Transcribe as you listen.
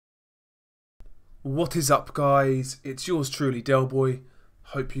What is up, guys? It's yours truly, Delboy.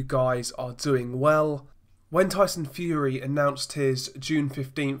 Hope you guys are doing well. When Tyson Fury announced his June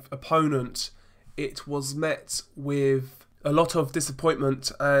 15th opponent, it was met with a lot of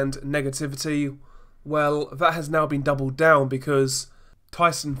disappointment and negativity. Well, that has now been doubled down because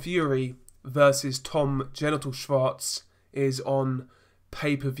Tyson Fury versus Tom Genital Schwarz is on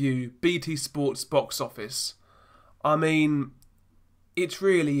pay-per-view BT Sports box office. I mean, it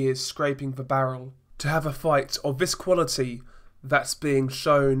really is scraping the barrel to have a fight of this quality that's being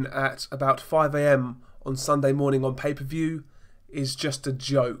shown at about 5 AM on Sunday morning on pay-per-view is just a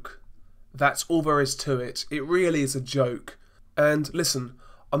joke. That's all there is to it. It really is a joke. And listen,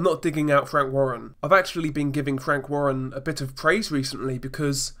 I'm not digging out Frank Warren. I've actually been giving Frank Warren a bit of praise recently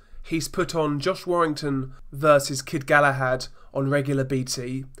because he's put on Josh Warrington versus Kid Galahad on regular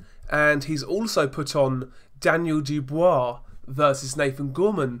BT, and he's also put on Daniel Dubois versus Nathan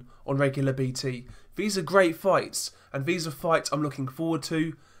Gorman on regular BT. These are great fights, and these are fights I'm looking forward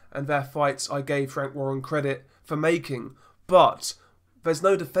to, and they're fights I gave Frank Warren credit for making. But there's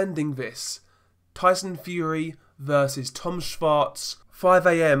no defending this. Tyson Fury versus Tom Schwarz, 5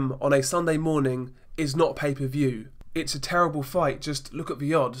 AM on a Sunday morning, is not pay-per-view. It's a terrible fight, just look at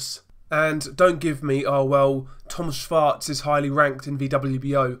the odds. And don't give me, oh well, Tom Schwarz is highly ranked in the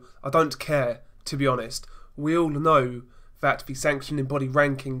WBO. I don't care, to be honest. We all know that the sanctioning body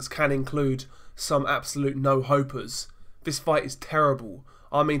rankings can include some absolute no-hopers. This fight is terrible.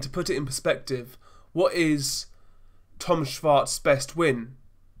 I mean, to put it in perspective, what is Tom Schwarz's best win?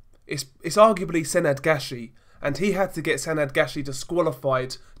 It's arguably Senad Gashi, and he had to get Senad Gashi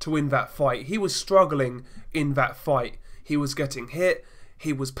disqualified to win that fight. He was struggling in that fight. He was getting hit,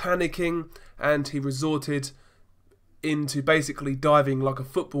 he was panicking, and he resorted into basically diving like a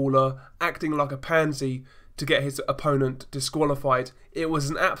footballer, acting like a pansy to get his opponent disqualified. It was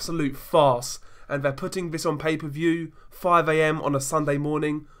an absolute farce, and they're putting this on pay-per-view, 5 AM on a Sunday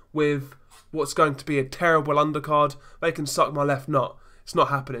morning, with what's going to be a terrible undercard. They can suck my left nut. It's not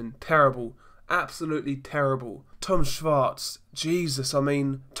happening. Terrible. Absolutely terrible. Tom Schwarz. Jesus, I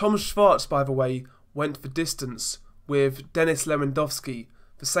mean, Tom Schwarz, by the way, went the distance with Denis Lewandowski.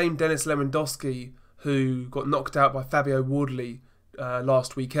 The same Denis Lewandowski who got knocked out by Fabio Wardley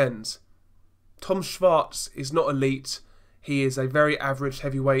last weekend. Tom Schwarz is not elite. He is a very average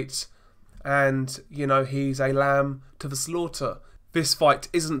heavyweight, and, you know, he's a lamb to the slaughter. This fight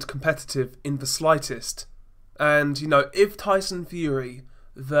isn't competitive in the slightest. And, you know, if Tyson Fury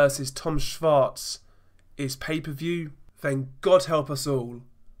versus Tom Schwarz is pay-per-view, then God help us all.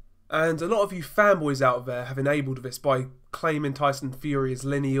 And a lot of you fanboys out there have enabled this by claiming Tyson Fury is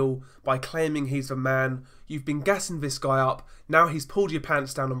lineal, by claiming he's the man. You've been gassing this guy up, now he's pulled your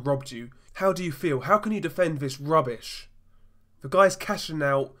pants down and robbed you. How do you feel? How can you defend this rubbish? The guy's cashing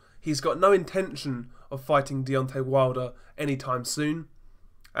out. He's got no intention of fighting Deontay Wilder anytime soon.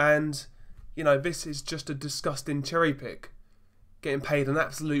 And, you know, this is just a disgusting cherry pick. Getting paid an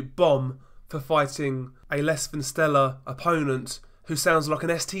absolute bomb for fighting a less than stellar opponent who sounds like an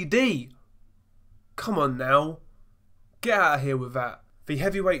STD. Come on now. Get out of here with that. The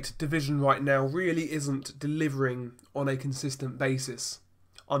heavyweight division right now really isn't delivering on a consistent basis.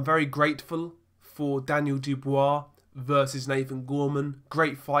 I'm very grateful for Daniel Dubois versus Nathan Gorman.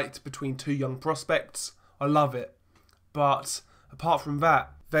 Great fight between two young prospects. I love it. But apart from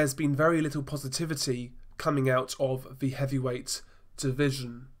that, there's been very little positivity coming out of the heavyweight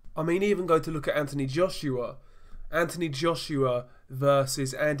division. I mean, even go to look at Anthony Joshua. Anthony Joshua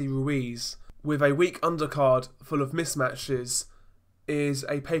versus Andy Ruiz with a weak undercard full of mismatches is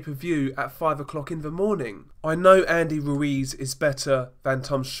a pay-per-view at 5 o'clock in the morning. I know Andy Ruiz is better than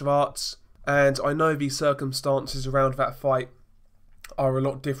Tom Schwarz, and I know the circumstances around that fight are a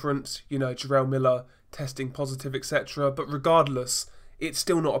lot different. You know, Jarrell Miller testing positive, etc. But regardless, it's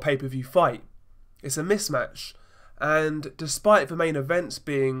still not a pay-per-view fight. It's a mismatch. And despite the main events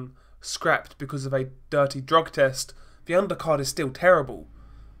being scrapped because of a dirty drug test, the undercard is still terrible.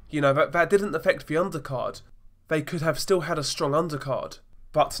 You know, that didn't affect the undercard. They could have still had a strong undercard.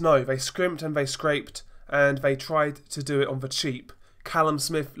 But no, they scrimped and they scraped, and they tried to do it on the cheap. Callum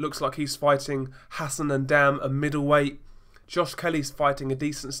Smith looks like he's fighting Hassan and Dam, a middleweight. Josh Kelly's fighting a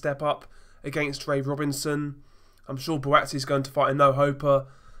decent step up against Ray Robinson. I'm sure Buatsi's going to fight a no-hoper.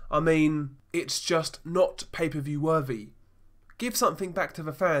 I mean, it's just not pay-per-view worthy. Give something back to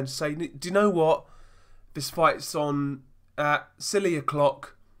the fans. Say, do you know what? This fight's on at silly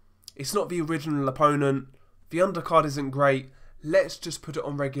o'clock. It's not the original opponent. The undercard isn't great. Let's just put it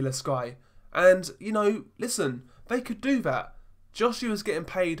on regular Sky. And, you know, listen, they could do that. Joshua's getting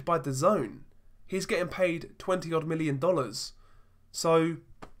paid by DAZN. He's getting paid $20 odd million. So,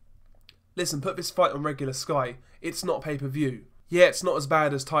 Listen, put this fight on regular Sky. It's not pay-per-view. Yeah, it's not as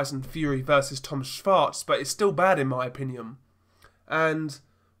bad as Tyson Fury versus Tom Schwarz, but it's still bad in my opinion. And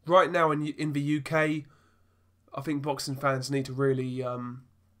right now in the UK, I think boxing fans need to really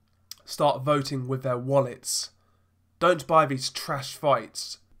start voting with their wallets. Don't buy these trash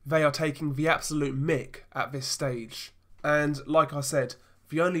fights. They are taking the absolute mick at this stage. And like I said,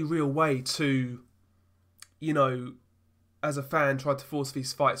 the only real way to, you know, as a fan try to force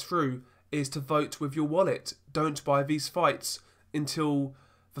these fights through is to vote with your wallet. Don't buy these fights until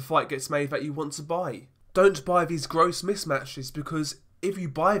the fight gets made that you want to buy. Don't buy these gross mismatches, because if you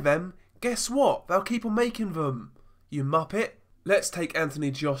buy them, guess what? They'll keep on making them, you muppet. Let's take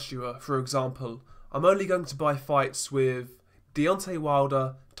Anthony Joshua, for example. I'm only going to buy fights with Deontay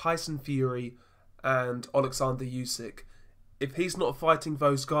Wilder, Tyson Fury, and Alexander Usyk. If he's not fighting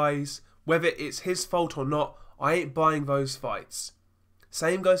those guys, whether it's his fault or not, I ain't buying those fights.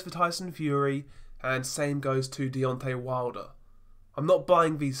 Same goes for Tyson Fury, and same goes to Deontay Wilder. I'm not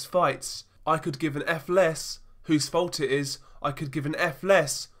buying these fights. I could give an F less whose fault it is. I could give an F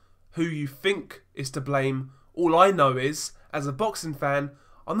less who you think is to blame. All I know is, as a boxing fan,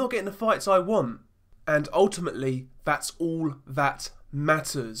 I'm not getting the fights I want. And ultimately, that's all that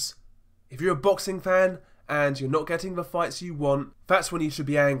matters. If you're a boxing fan and you're not getting the fights you want, that's when you should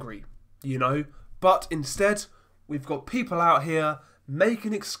be angry, you know? But instead, we've got people out here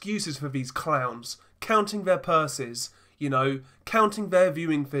making excuses for these clowns, counting their purses, you know, counting their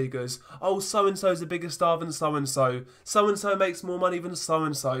viewing figures. Oh, so-and-so's a bigger star than so-and-so. So-and-so makes more money than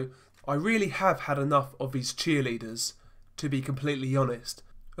so-and-so. I really have had enough of these cheerleaders, to be completely honest.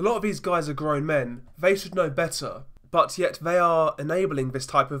 A lot of these guys are grown men. They should know better. But yet they are enabling this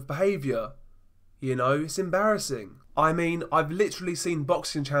type of behaviour. You know, it's embarrassing. I mean, I've literally seen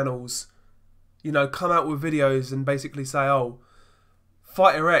boxing channels, you know, come out with videos and basically say, oh,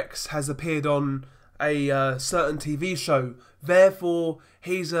 Fighter X has appeared on a certain TV show, therefore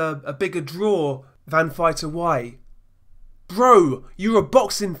he's a bigger draw than Fighter Y. Bro, you're a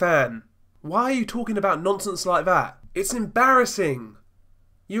boxing fan. Why are you talking about nonsense like that? It's embarrassing.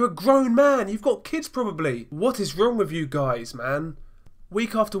 You're a grown man. You've got kids probably. What is wrong with you guys, man?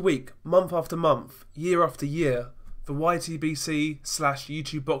 Week after week, month after month, year after year, the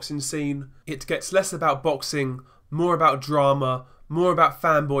YTBC/YouTube boxing scene, it gets less about boxing, more about drama, more about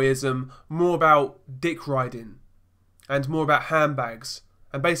fanboyism, more about dick riding, and more about handbags.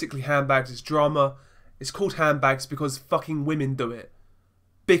 And basically handbags is drama. It's called handbags because fucking women do it.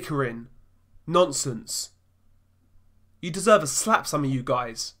 Bickering. Nonsense. You deserve a slap, some of you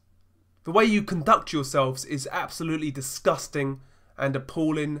guys. The way you conduct yourselves is absolutely disgusting and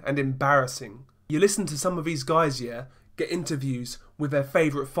appalling and embarrassing. You listen to some of these guys, yeah, get interviews with their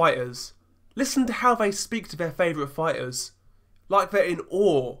favourite fighters. Listen to how they speak to their favourite fighters. Like they're in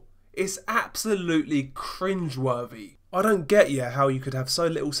awe. It's absolutely cringeworthy. I don't get, yeah, how you could have so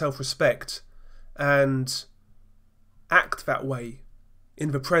little self-respect and act that way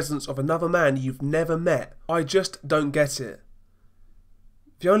in the presence of another man you've never met. I just don't get it.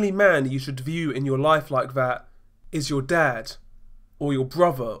 The only man you should view in your life like that is your dad, or your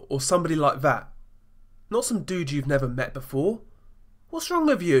brother, or somebody like that. Not some dude you've never met before. What's wrong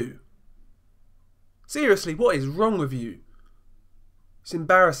with you? Seriously, what is wrong with you? It's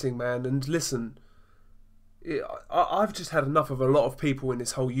embarrassing, man, and listen, I've just had enough of a lot of people in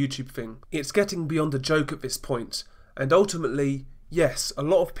this whole YouTube thing. It's getting beyond a joke at this point, and ultimately, yes, a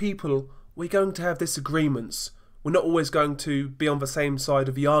lot of people, we're going to have disagreements. We're not always going to be on the same side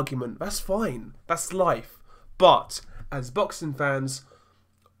of the argument. That's fine. That's life. But, as boxing fans,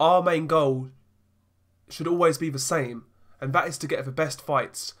 our main goal should always be the same, and that is to get the best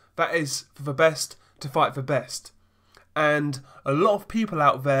fights. That is for the best to fight the best. And a lot of people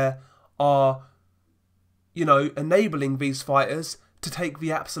out there are, you know, enabling these fighters to take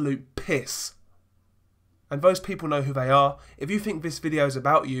the absolute piss. And those people know who they are. If you think this video is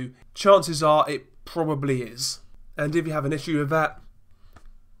about you, chances are it probably is. And if you have an issue with that,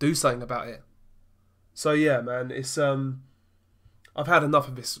 do something about it. So yeah, man, it's I've had enough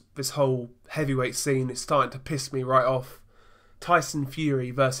of this whole heavyweight scene. It's starting to piss me right off. Tyson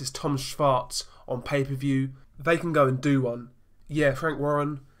Fury versus Tom Schwarz on pay-per-view. They can go and do one. Yeah, Frank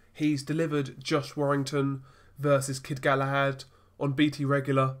Warren, he's delivered Josh Warrington versus Kid Galahad on BT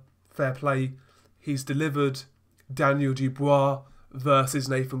Regular. Fair play. He's delivered Daniel Dubois versus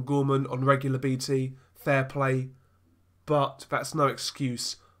Nathan Gorman on regular BT. Fair play. But that's no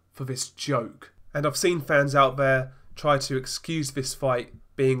excuse for this joke. And I've seen fans out there try to excuse this fight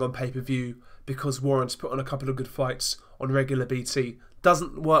being on pay-per-view because Warren's put on a couple of good fights on regular BT.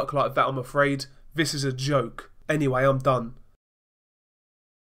 Doesn't work like that, I'm afraid. This is a joke. Anyway, I'm done.